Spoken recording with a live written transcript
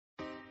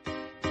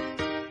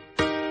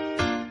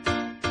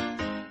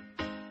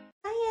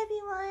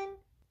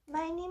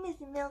My name is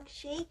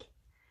Milkshake,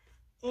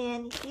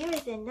 and here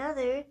is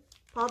another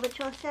PAW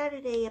Patrol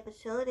Saturday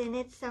episode, and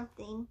it's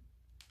something.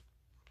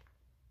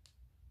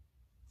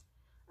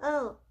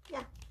 Oh,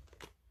 yeah.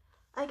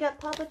 I got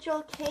PAW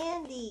Patrol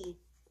candy.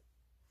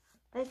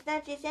 It's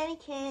not just any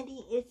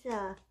candy, it's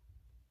a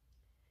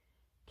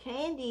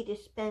candy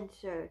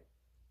dispenser.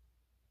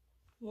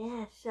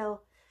 Yeah,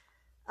 so,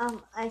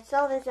 I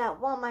saw this at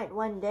Walmart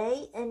one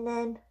day, and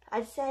then I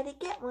decided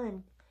to get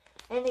one.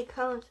 And it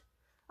comes,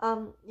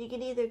 you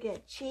can either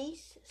get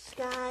Chase,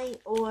 Sky,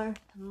 or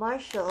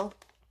Marshall.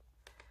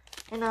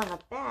 And on the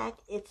back,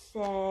 it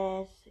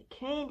says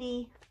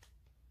candy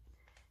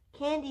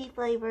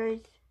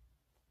flavors.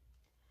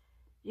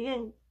 You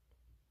can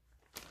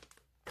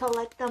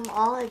collect them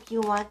all if you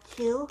want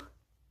to.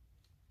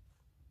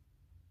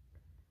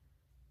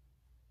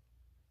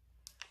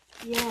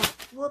 Yeah,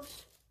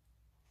 whoops.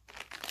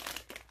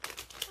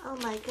 Oh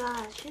my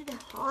gosh,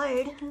 it's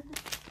hard.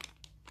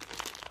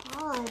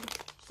 Hard.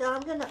 So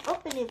I'm gonna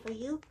open it for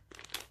you.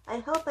 I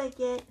hope I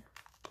get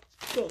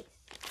Chase.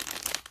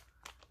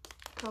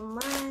 Come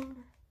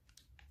on.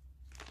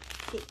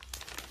 Chase.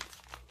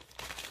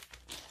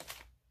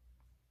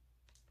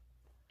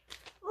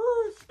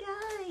 Ooh,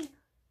 Sky.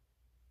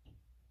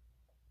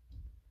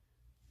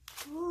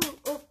 Ooh,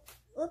 oh,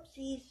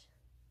 oopsies.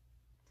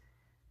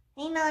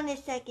 Hang on a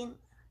second.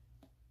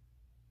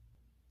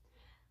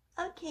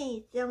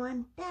 Okay, so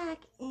I'm back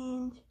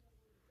and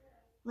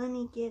let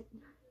me get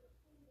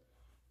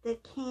the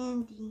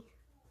candy.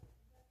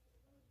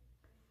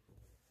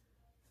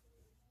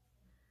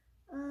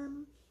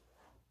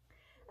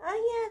 Oh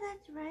yeah,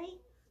 that's right.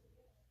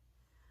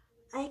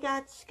 I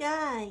got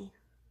Sky.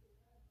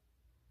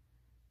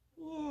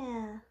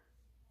 Yeah.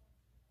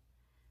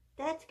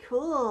 That's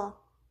cool.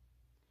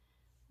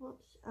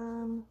 Whoops,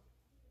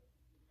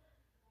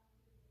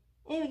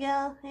 here we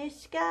go. There's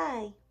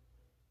Sky.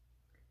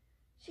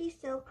 She's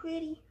so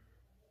pretty.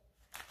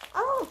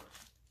 Oh!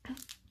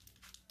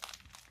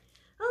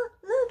 Oh,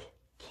 look!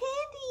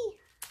 Candy!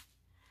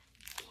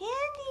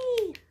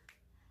 Candy!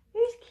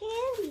 There's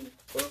candy!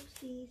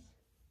 Oopsies.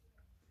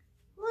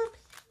 Whoops.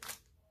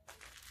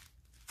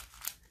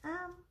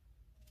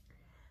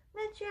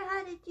 Not sure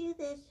how to do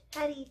this.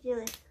 How do you do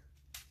it?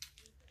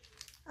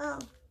 Oh.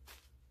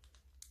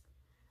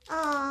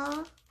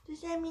 Aw.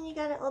 Does that mean you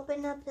gotta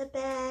open up the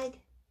bag?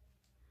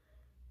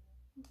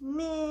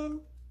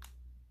 Man.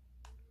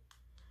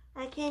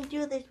 I can't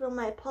do this with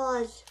my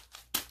paws.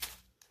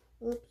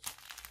 Oops.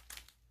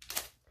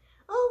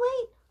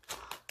 Oh,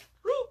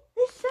 wait,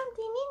 there's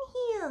something in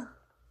here.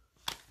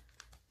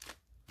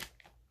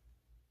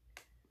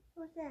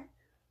 What's that?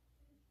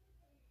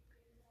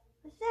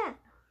 What's that?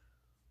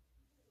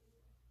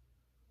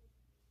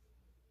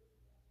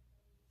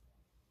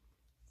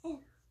 I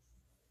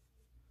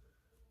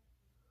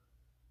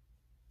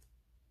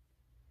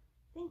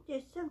think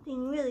there's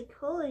something really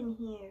cool in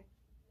here.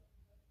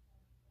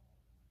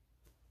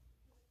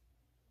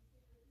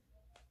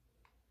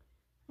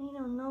 I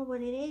don't know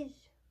what it is.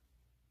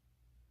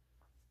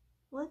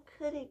 What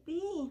could it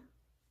be?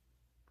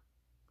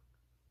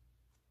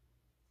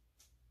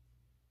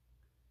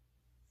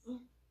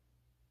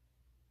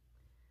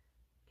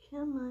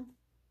 Come on.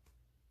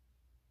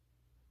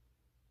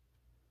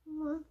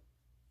 Come on.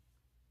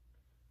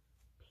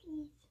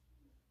 Please.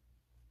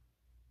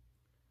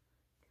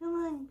 Come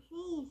on,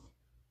 please.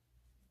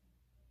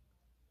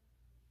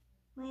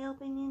 Am I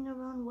opening the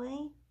wrong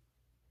way?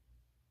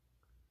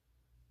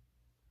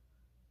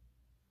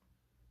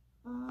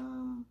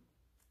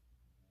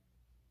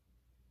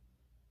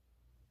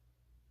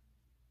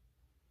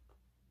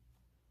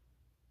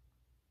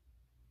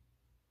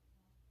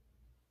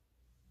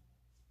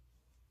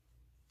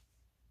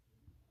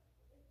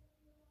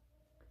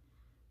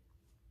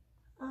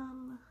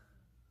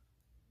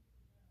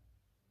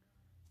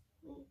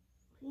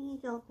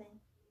 Please open.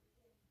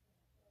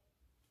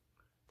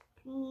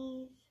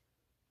 Please.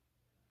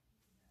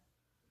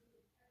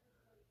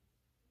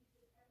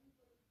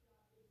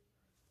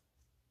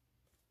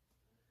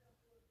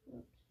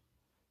 Oops.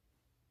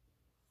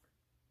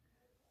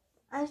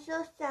 I'm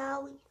so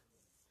sorry.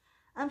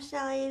 I'm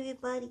sorry,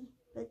 everybody,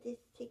 but this is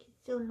taking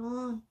so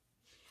long.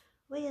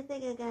 Where do you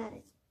think I got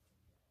it?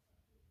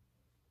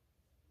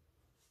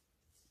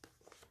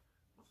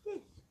 What's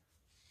this?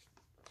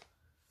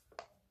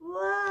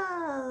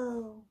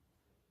 Whoa!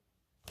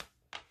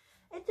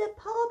 It's a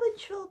PAW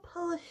Patrol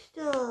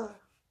poster.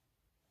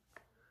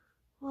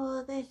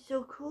 Whoa, that's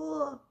so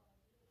cool.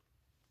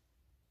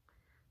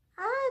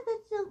 Ah,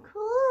 that's so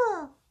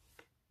cool.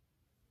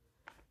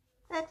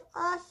 That's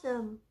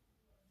awesome.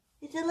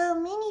 It's a little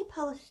mini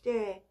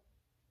poster.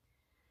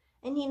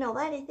 And you know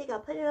what? I think I'll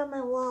put it on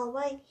my wall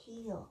right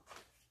here.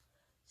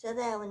 So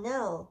that I will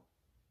know.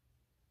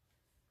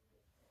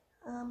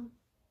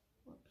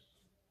 Whoops.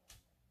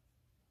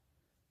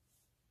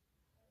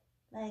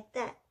 Like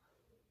that.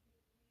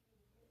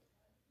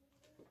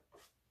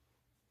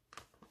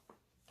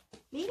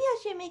 Maybe I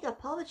should make a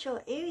PAW Patrol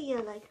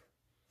area, like,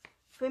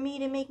 for me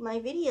to make my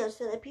videos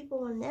so that people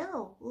will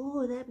know.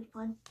 Ooh, that'd be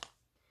fun.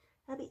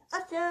 That'd be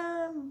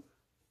awesome.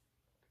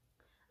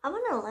 I'm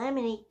gonna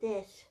laminate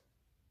this.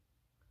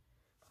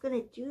 I'm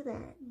gonna do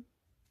that.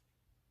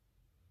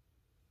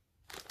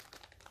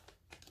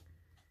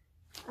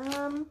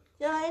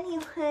 So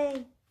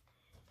anyway,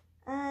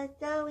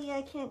 sorry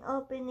I can't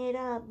open it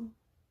up.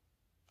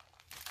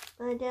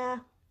 But, it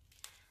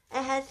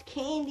has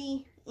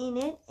candy in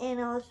it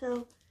and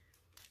also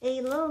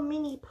a little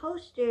mini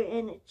poster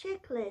and a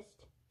checklist.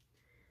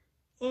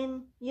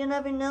 And you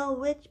never know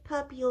which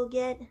pup you'll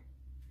get.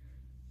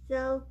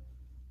 So,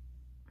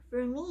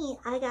 for me,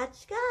 I got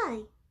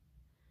Sky.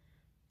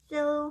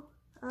 So,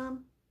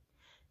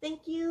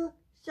 thank you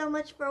so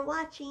much for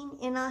watching,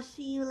 and I'll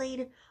see you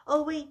later.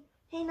 Oh wait,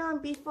 hang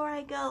on, before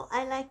I go,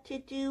 I like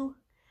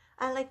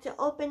to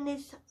open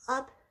this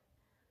up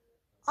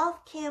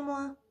off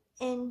camera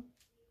and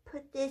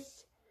put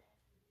this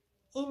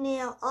in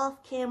there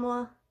off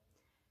camera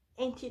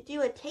and to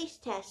do a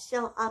taste test.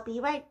 So I'll be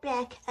right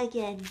back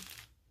again.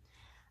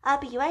 I'll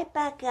be right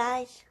back,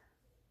 guys.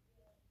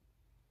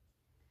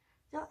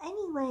 So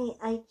anyway,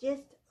 I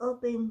just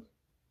opened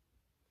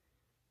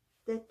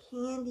the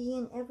candy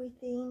and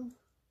everything.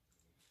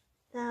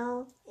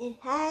 So it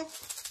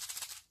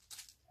has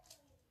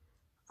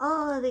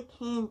all of the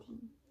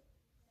candy.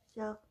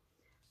 So I'm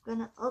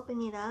gonna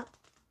open it up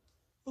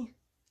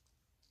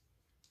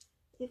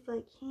if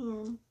I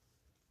can.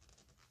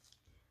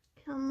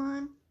 Come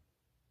on.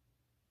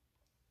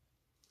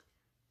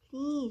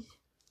 Please.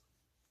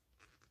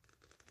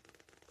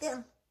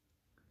 There.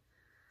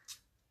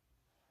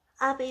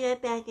 I'll be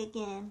right back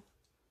again.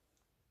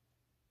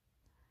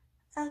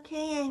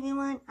 Okay,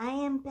 everyone, I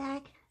am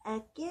back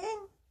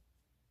again.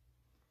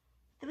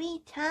 3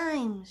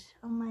 times.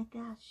 Oh my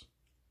gosh.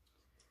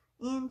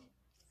 And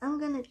I'm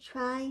gonna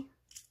try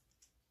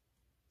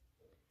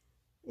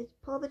this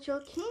PAW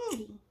Patrol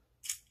candy.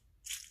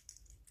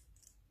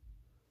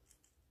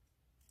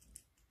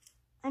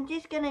 I'm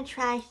just gonna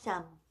try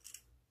some.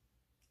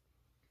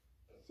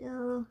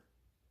 So,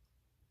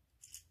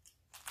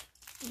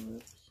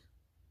 oops.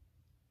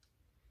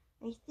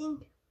 I think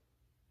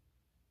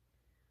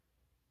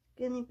it's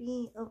gonna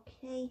be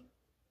okay.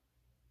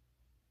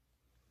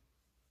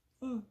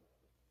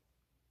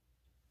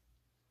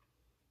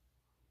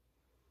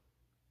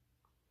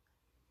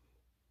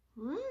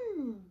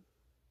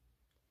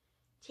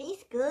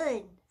 Tastes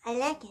good. I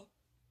like it.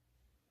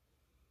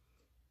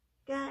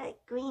 Got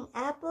green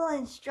apple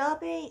and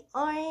strawberry,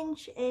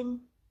 orange, and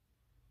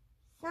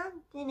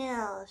something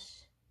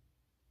else.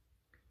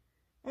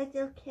 That's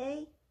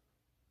okay.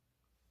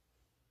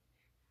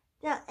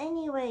 So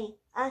anyway,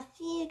 I'll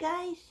see you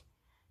guys,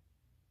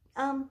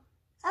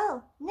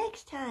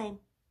 next time.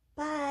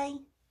 Bye.